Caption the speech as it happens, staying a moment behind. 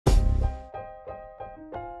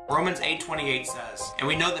Romans 8:28 says, "And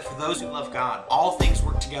we know that for those who love God, all things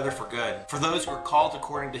work together for good, for those who are called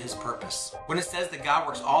according to his purpose." When it says that God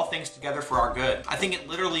works all things together for our good, I think it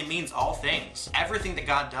literally means all things. Everything that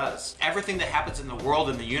God does, everything that happens in the world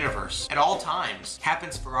and the universe, at all times,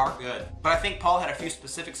 happens for our good. But I think Paul had a few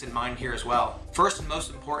specifics in mind here as well. First and most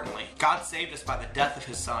importantly, God saved us by the death of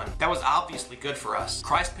his Son. That was obviously good for us.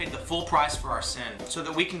 Christ paid the full price for our sin, so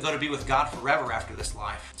that we can go to be with God forever after this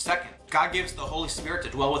life. Second, God gives the Holy Spirit to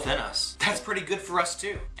dwell within us. That's pretty good for us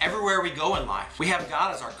too. Everywhere we go in life, we have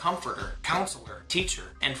God as our comforter, counselor,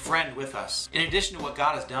 teacher, and friend with us. In addition to what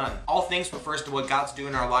God has done, all things refers to what God's doing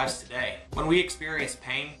in our lives today. When we experience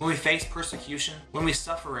pain, when we face persecution, when we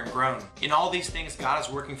suffer and groan, in all these things God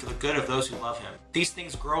is working for the good of those who love him. These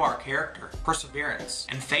things grow our character, perseverance,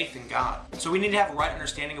 and faith in God. So we need to have a right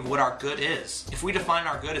understanding of what our good is. If we define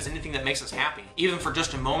our good as anything that makes us happy, even for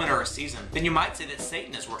just a moment or a season, then you might say that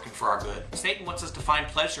Satan is working for our good. Satan wants us to find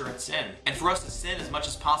pleasure in sin, and for us to sin as much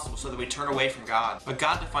as possible so that we turn away from God. But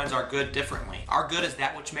God defines our good differently. Our good is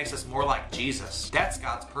that which makes us more like Jesus. That's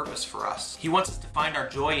God's purpose for us. He wants us to find our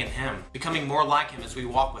joy in him, becoming more like him as we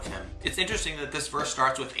walk with him. It's interesting that this verse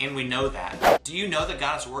starts with, "And we know that." Do you know that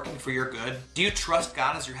God is working for your good? Do you trust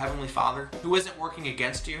God as your heavenly Father, who isn't working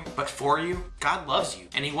against you, but for you? God loves you,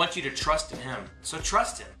 and he wants you to trust in him. So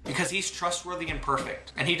trust him, because he's trustworthy and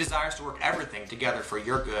perfect, and he desires to work everything together for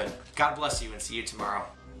your good. God bless you, and see you tomorrow.